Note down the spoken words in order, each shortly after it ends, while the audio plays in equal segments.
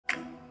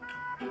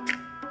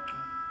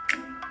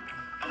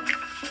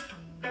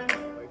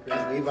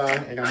Chris Levi,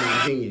 and I'm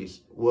a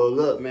genius. Well,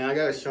 look, man, I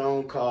got a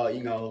song called,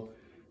 you know,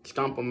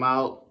 Stomp 'Em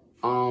Out.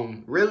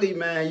 Really,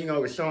 man, you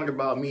know, a song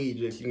about me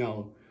just, you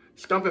know,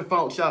 stumping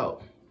folks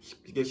out.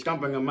 Just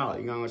stumping them out,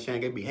 you know what I'm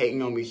saying? They be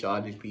hating on me, so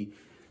I just be,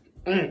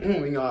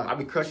 you know, I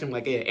be crushing them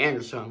like an ant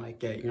or something like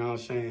that, you know what I'm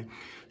saying?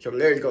 So the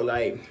lyrics go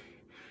like,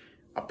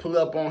 I pull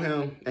up on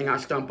him and I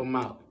stomp him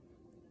out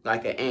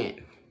like an ant.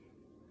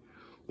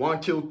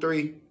 1, 2,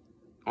 3,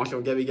 on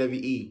some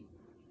WWE.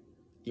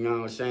 You know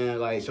what I'm saying?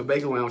 Like, so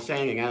basically what I'm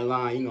saying in that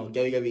line, you know,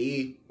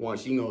 WWE,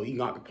 once, you know, you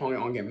knock the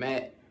opponent on your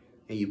mat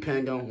and you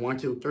pin them, 1,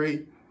 2,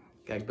 3,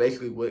 that's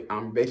basically what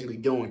I'm basically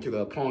doing to the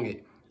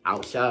opponent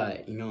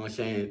outside, you know what I'm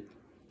saying?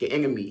 The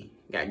enemy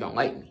that don't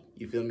like me,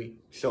 you feel me?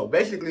 So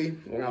basically,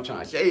 what I'm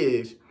trying to say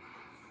is,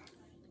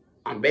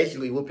 I'm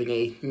basically whooping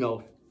you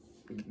know,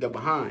 the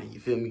behind,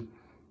 you feel me?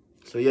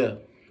 So yeah.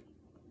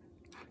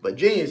 But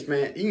genius,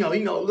 man, you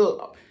know,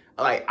 look,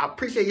 like, I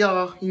appreciate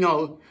y'all, you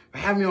know, for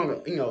having me on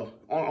the, you know,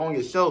 on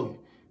your show.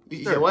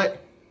 You said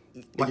what?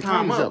 My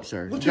time is up,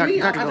 sir. What you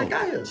mean? I just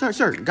got here.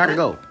 Sir, gotta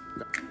go.